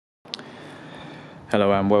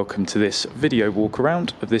Hello and welcome to this video walk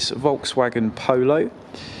around of this Volkswagen Polo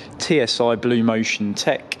TSI BlueMotion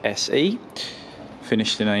Tech SE,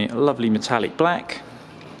 finished in a lovely metallic black.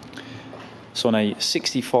 It's on a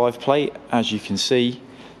 65 plate, as you can see,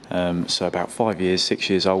 so about 6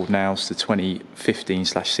 years old now. It's the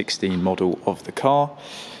 2015/16 model of the car.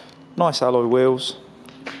 Nice alloy wheels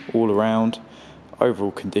all around.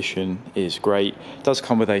 Overall condition is great. It does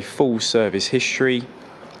come with a full service history.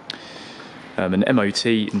 An MOT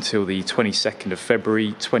until the 22nd of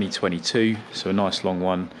February 2022, so a nice long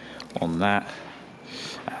one on that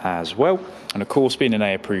as well. And of course, being an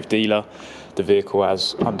A approved dealer, the vehicle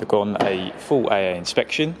has undergone a full AA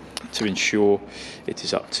inspection to ensure it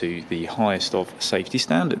is up to the highest of safety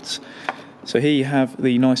standards. So here you have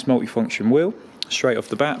the nice multifunction wheel straight off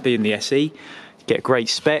the bat, being the SE. Get a great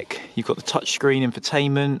spec. You've got the touchscreen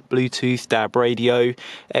infotainment, Bluetooth, DAB radio,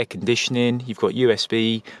 air conditioning. You've got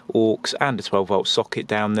USB, aux and a 12-volt socket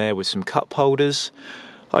down there with some cup holders.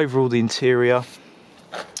 Overall, the interior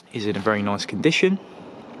is in a very nice condition.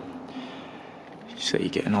 So you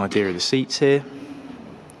get an idea of the seats here.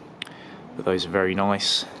 But those are very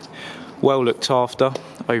nice. Well looked after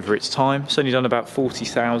over its time. It's only done about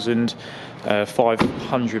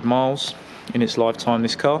 40,500 miles in its lifetime,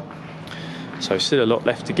 this car. So still a lot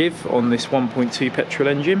left to give on this 1.2 petrol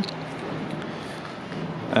engine.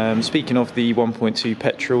 Speaking of the 1.2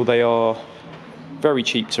 petrol, they are very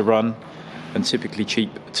cheap to run and typically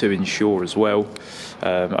cheap to insure as well.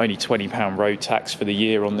 Only £20 road tax for the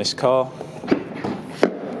year on this car.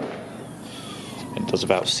 And does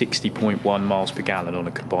about 60.1 miles per gallon on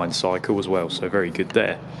a combined cycle as well, so very good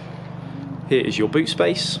there. Here is your boot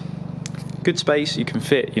space. Good space, you can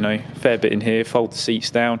fit, a fair bit in here. Fold the seats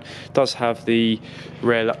down. Does have the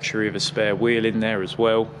rare luxury of a spare wheel in there as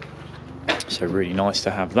well, so really nice to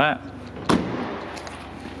have that.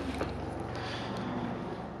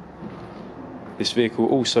 This vehicle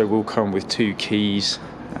also will come with 2 keys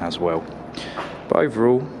as well. But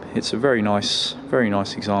overall, it's a very nice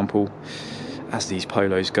example. As these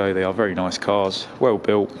Polos go, they are very nice cars, well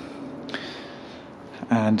built.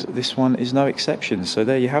 And this one is no exception. So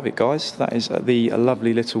there you have it, guys. That is the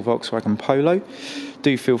lovely little Volkswagen Polo.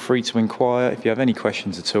 Do feel free to inquire if you have any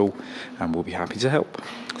questions at all, and we'll be happy to help.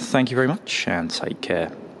 Thank you very much and take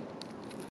care.